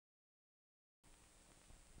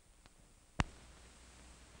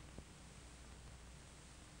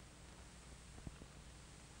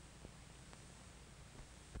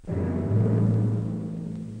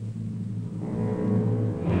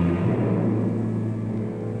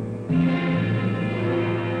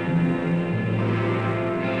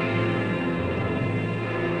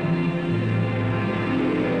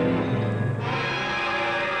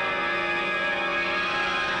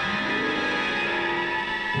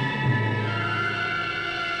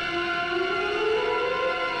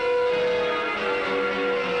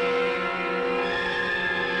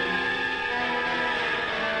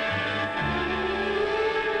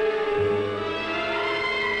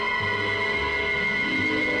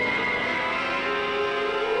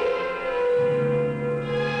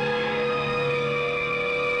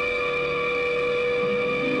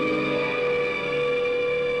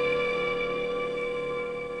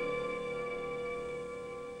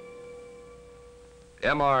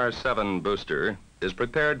MR-7 booster is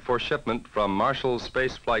prepared for shipment from Marshall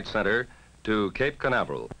Space Flight Center to Cape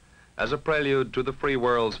Canaveral as a prelude to the free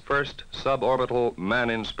world's first suborbital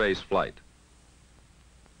man-in-space flight.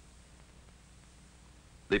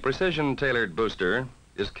 The precision-tailored booster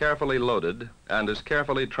is carefully loaded and is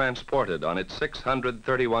carefully transported on its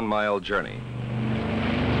 631-mile journey.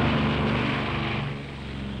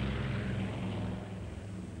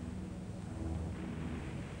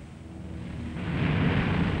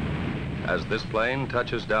 As this plane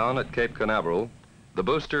touches down at Cape Canaveral, the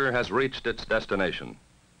booster has reached its destination.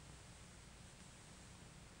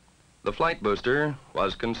 The flight booster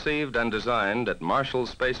was conceived and designed at Marshall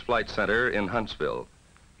Space Flight Center in Huntsville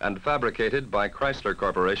and fabricated by Chrysler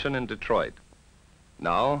Corporation in Detroit.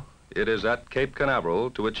 Now, it is at Cape Canaveral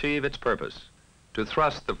to achieve its purpose, to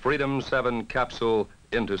thrust the Freedom 7 capsule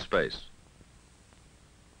into space.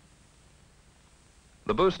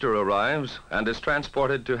 The booster arrives and is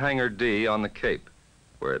transported to Hangar D on the Cape,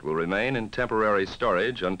 where it will remain in temporary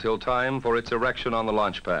storage until time for its erection on the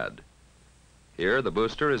launch pad. Here, the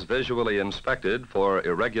booster is visually inspected for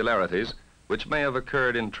irregularities which may have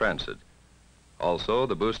occurred in transit. Also,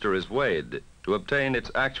 the booster is weighed to obtain its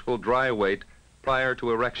actual dry weight prior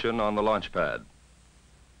to erection on the launch pad.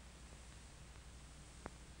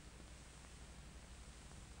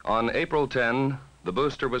 On April 10, the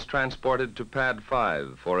booster was transported to Pad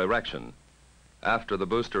 5 for erection. After the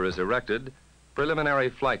booster is erected, preliminary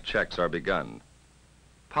flight checks are begun.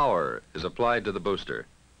 Power is applied to the booster.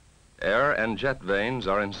 Air and jet vanes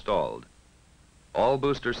are installed. All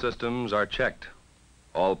booster systems are checked.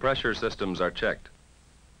 All pressure systems are checked.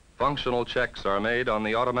 Functional checks are made on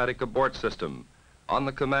the automatic abort system, on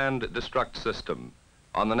the command destruct system,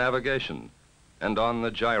 on the navigation, and on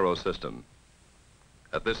the gyro system.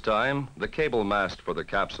 At this time, the cable mast for the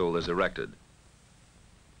capsule is erected.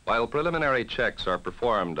 While preliminary checks are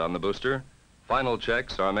performed on the booster, final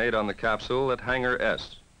checks are made on the capsule at Hangar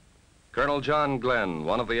S. Colonel John Glenn,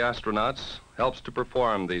 one of the astronauts, helps to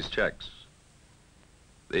perform these checks.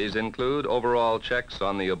 These include overall checks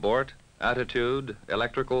on the abort, attitude,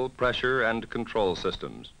 electrical, pressure, and control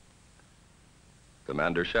systems.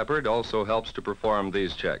 Commander Shepard also helps to perform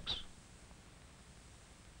these checks.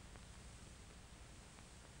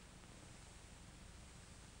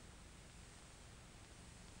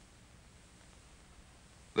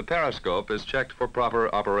 The periscope is checked for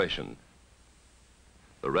proper operation.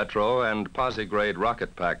 The retro and posi-grade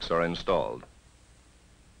rocket packs are installed.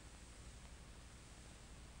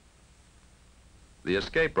 The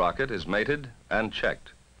escape rocket is mated and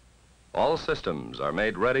checked. All systems are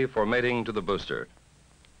made ready for mating to the booster.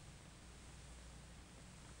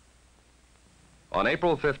 On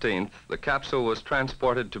April 15th, the capsule was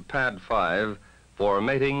transported to Pad 5 for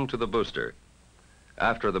mating to the booster.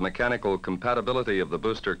 After the mechanical compatibility of the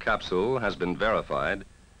booster capsule has been verified,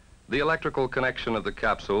 the electrical connection of the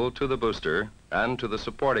capsule to the booster and to the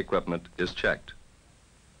support equipment is checked.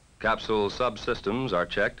 Capsule subsystems are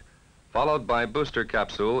checked, followed by booster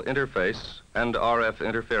capsule interface and RF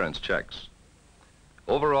interference checks.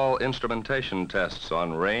 Overall instrumentation tests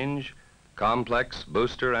on range, complex,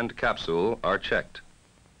 booster, and capsule are checked.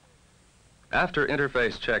 After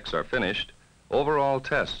interface checks are finished, overall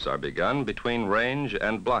tests are begun between range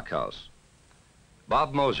and blockhouse.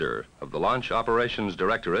 Bob Mosier of the Launch Operations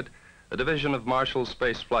Directorate, a division of Marshall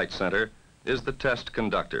Space Flight Center, is the test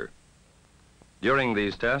conductor. During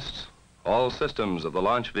these tests, all systems of the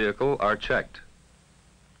launch vehicle are checked.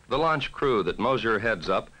 The launch crew that Mosier heads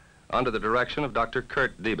up, under the direction of Dr.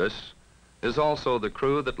 Kurt Debus, is also the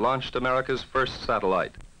crew that launched America's first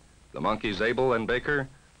satellite, the monkeys Abel and Baker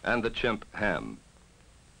and the chimp Ham.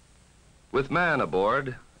 With man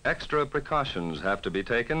aboard, extra precautions have to be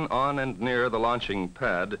taken on and near the launching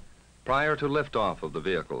pad prior to liftoff of the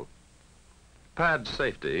vehicle. Pad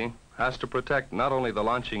safety has to protect not only the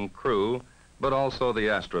launching crew, but also the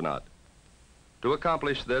astronaut. To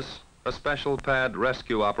accomplish this, a special pad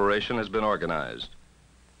rescue operation has been organized.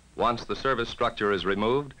 Once the service structure is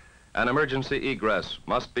removed, an emergency egress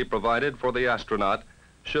must be provided for the astronaut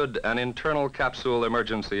should an internal capsule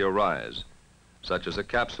emergency arise, such as a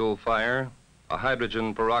capsule fire, a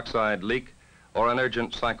hydrogen peroxide leak, or an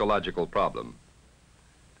urgent psychological problem.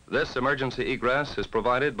 This emergency egress is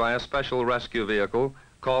provided by a special rescue vehicle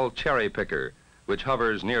called Cherry Picker, which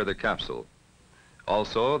hovers near the capsule.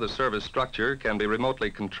 Also, the service structure can be remotely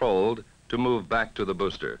controlled to move back to the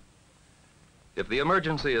booster. If the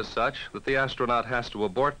emergency is such that the astronaut has to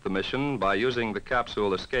abort the mission by using the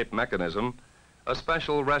capsule escape mechanism, a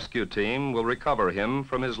special rescue team will recover him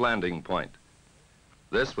from his landing point.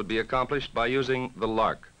 This would be accomplished by using the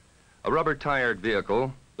Lark, a rubber-tired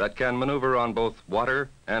vehicle that can maneuver on both water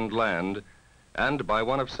and land, and by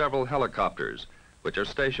one of several helicopters, which are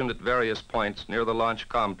stationed at various points near the launch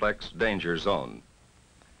complex danger zone.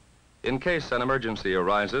 In case an emergency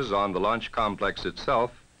arises on the launch complex itself,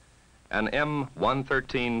 an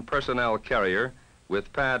M113 personnel carrier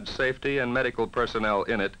with pad safety and medical personnel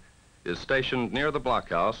in it is stationed near the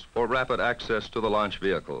blockhouse for rapid access to the launch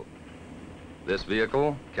vehicle. This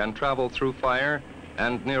vehicle can travel through fire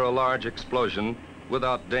and near a large explosion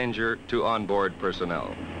without danger to onboard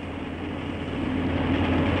personnel.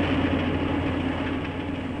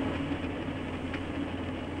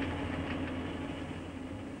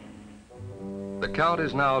 The count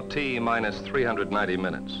is now T minus 390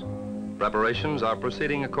 minutes. Preparations are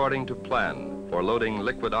proceeding according to plan for loading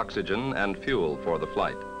liquid oxygen and fuel for the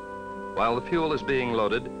flight. While the fuel is being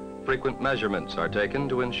loaded, frequent measurements are taken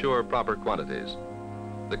to ensure proper quantities.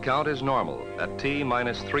 The count is normal at T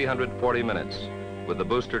minus 340 minutes, with the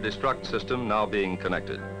booster destruct system now being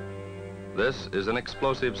connected. This is an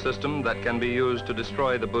explosive system that can be used to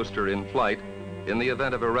destroy the booster in flight in the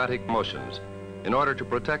event of erratic motions, in order to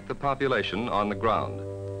protect the population on the ground.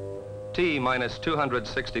 T minus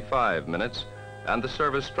 265 minutes, and the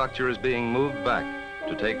service structure is being moved back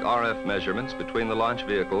to take RF measurements between the launch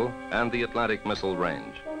vehicle and the Atlantic missile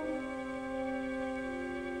range.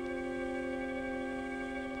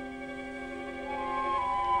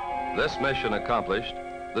 This mission accomplished,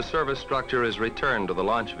 the service structure is returned to the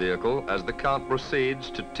launch vehicle as the count proceeds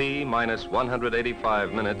to T minus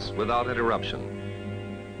 185 minutes without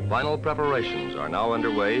interruption. Final preparations are now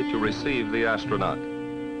underway to receive the astronaut.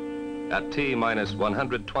 At T minus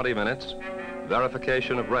 120 minutes,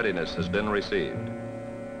 verification of readiness has been received.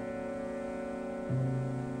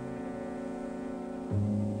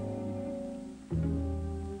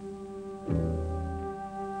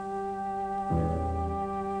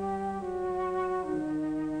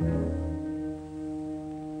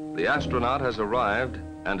 The astronaut has arrived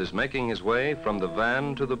and is making his way from the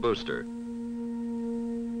van to the booster.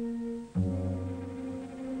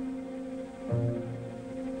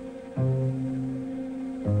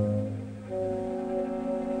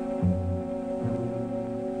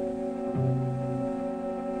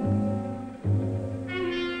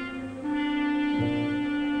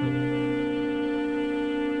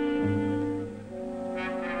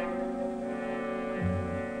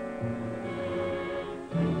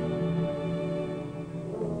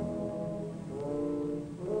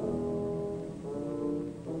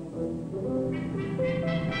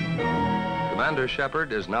 Commander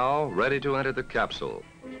Shepard is now ready to enter the capsule.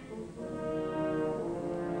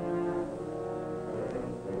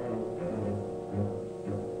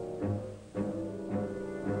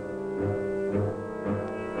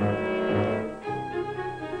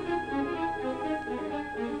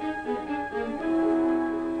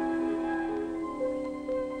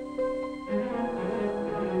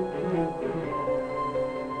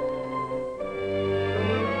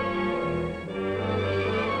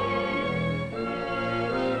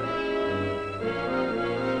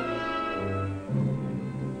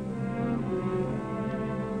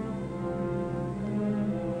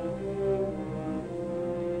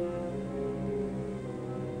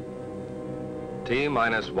 T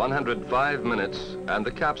minus 105 minutes, and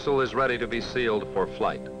the capsule is ready to be sealed for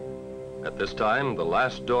flight. At this time, the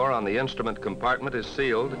last door on the instrument compartment is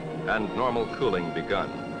sealed and normal cooling begun.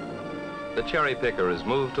 The cherry picker is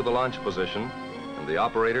moved to the launch position and the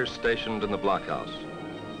operator stationed in the blockhouse.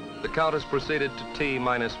 The count has proceeded to T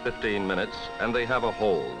minus 15 minutes and they have a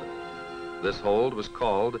hold. This hold was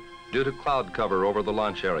called due to cloud cover over the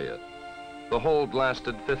launch area. The hold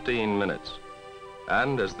lasted 15 minutes.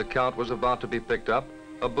 And as the count was about to be picked up,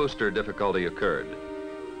 a booster difficulty occurred.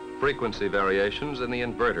 Frequency variations in the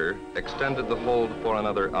inverter extended the hold for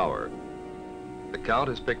another hour. The count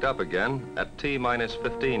is picked up again at T minus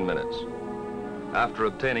 15 minutes. After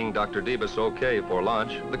obtaining Dr. Debus' OK for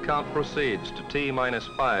launch, the count proceeds to T minus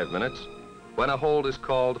 5 minutes when a hold is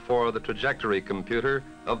called for the trajectory computer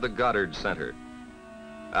of the Goddard Center.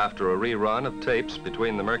 After a rerun of tapes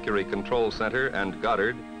between the Mercury Control Center and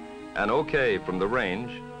Goddard, an OK from the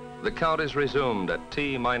range, the count is resumed at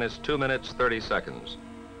T minus 2 minutes 30 seconds.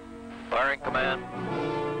 Firing command,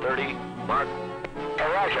 30, mark.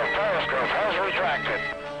 Roger, periscope has retracted.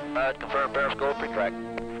 Confirm periscope retract.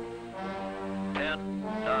 10,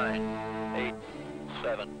 9, 8,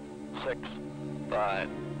 7, 6, 5,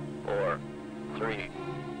 4, 3,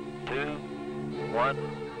 2, 1,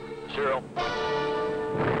 0.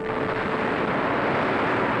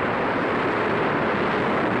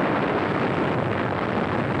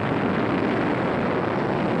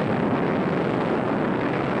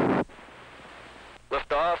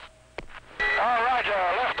 Liftoff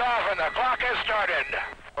The clock has started.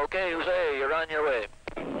 Okay, Jose, you're on your way.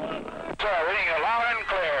 Sir, reading you loud and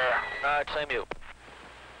clear. All right, same you.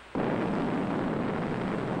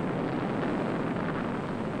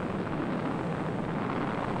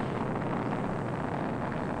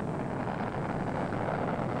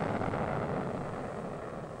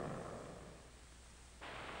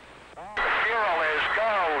 Fuel is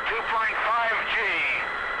go, 2.5 G.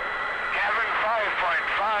 Cabin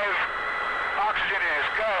 5.5. Oxygen is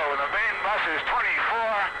go. The main bus is 24.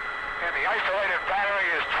 And the isolated battery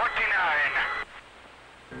is 29.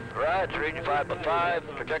 Right, it's reading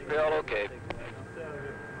 5.5. Trajectory all okay.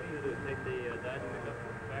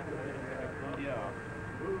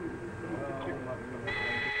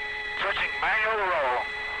 Switching manual to roll.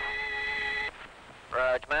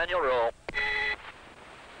 Right, manual roll.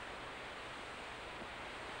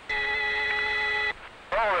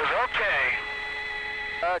 Roll is okay.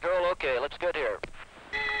 Right, roll okay. Let's get here.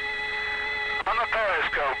 On the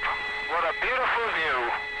periscope, what a beautiful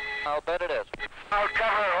view. I'll bet it is. Cloud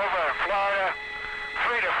cover over Florida,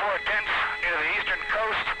 3 to 4 tenths near the eastern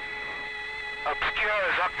coast.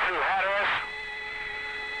 Obscures up through Hatteras.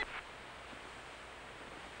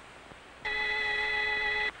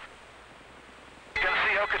 You can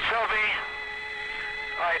see Okeechobee.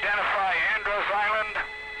 Identify Andros Island.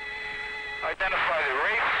 Identify the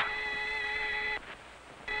reefs.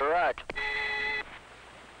 Right.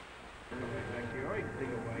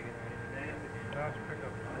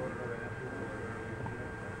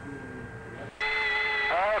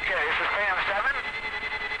 Okay, this is Sam 7.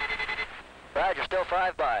 Right, you're still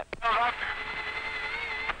 5 by. Hold up.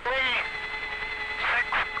 3, 6,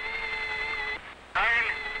 9.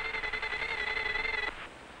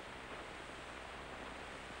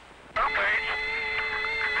 Okay.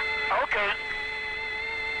 Okay.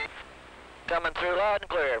 Coming through loud and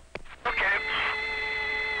clear. Okay.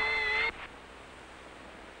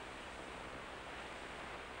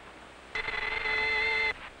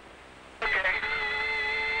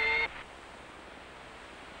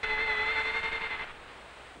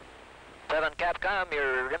 Capcom,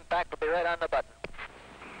 your impact will be right on the button.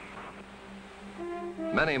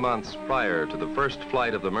 Many months prior to the first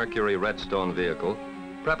flight of the Mercury Redstone vehicle,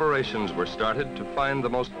 preparations were started to find the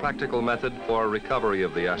most practical method for recovery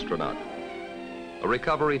of the astronaut. A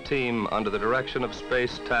recovery team under the direction of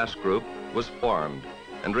Space Task Group was formed,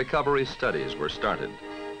 and recovery studies were started.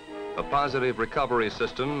 A positive recovery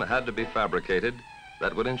system had to be fabricated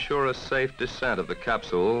that would ensure a safe descent of the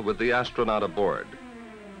capsule with the astronaut aboard.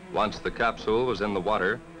 Once the capsule was in the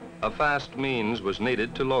water, a fast means was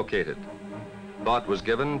needed to locate it. Thought was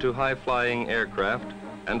given to high-flying aircraft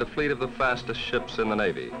and a fleet of the fastest ships in the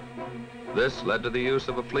Navy. This led to the use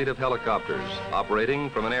of a fleet of helicopters operating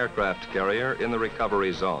from an aircraft carrier in the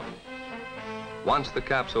recovery zone. Once the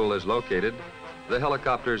capsule is located, the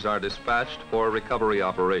helicopters are dispatched for recovery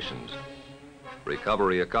operations.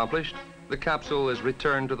 Recovery accomplished, the capsule is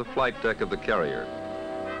returned to the flight deck of the carrier.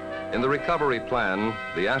 In the recovery plan,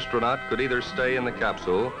 the astronaut could either stay in the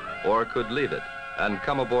capsule or could leave it and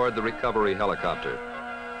come aboard the recovery helicopter.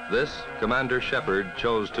 This, Commander Shepard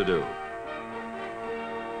chose to do.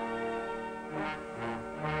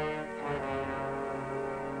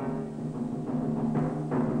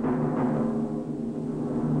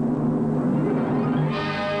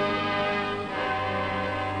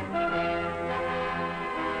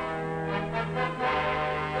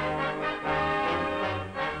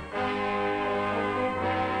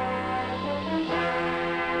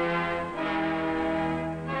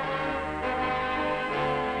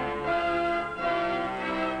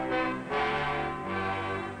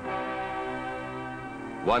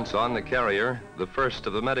 Once on the carrier, the first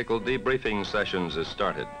of the medical debriefing sessions is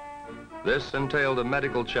started. This entailed a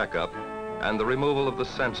medical checkup and the removal of the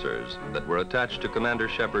sensors that were attached to Commander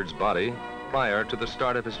Shepard's body prior to the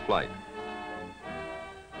start of his flight.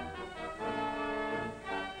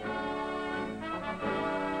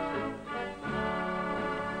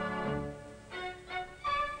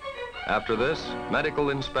 After this,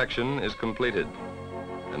 medical inspection is completed.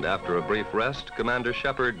 And after a brief rest, Commander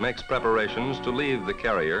Shepard makes preparations to leave the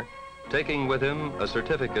carrier, taking with him a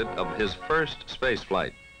certificate of his first space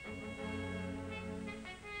flight.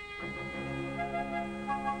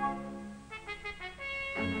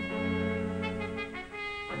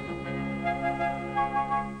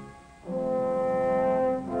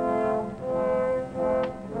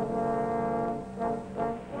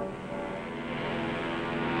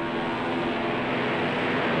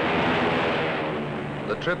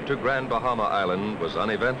 The trip to Grand Bahama Island was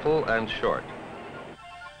uneventful and short.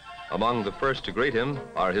 Among the first to greet him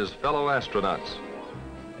are his fellow astronauts.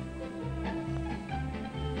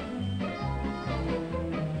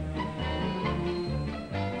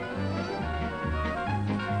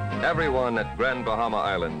 Everyone at Grand Bahama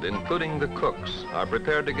Island, including the cooks, are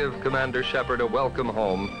prepared to give Commander Shepard a welcome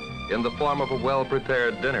home in the form of a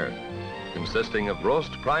well-prepared dinner, consisting of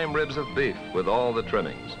roast prime ribs of beef with all the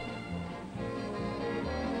trimmings.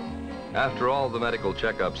 After all the medical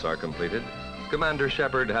checkups are completed, Commander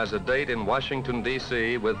Shepard has a date in Washington,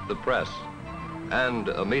 D.C. with the press and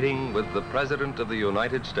a meeting with the President of the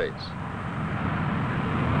United States.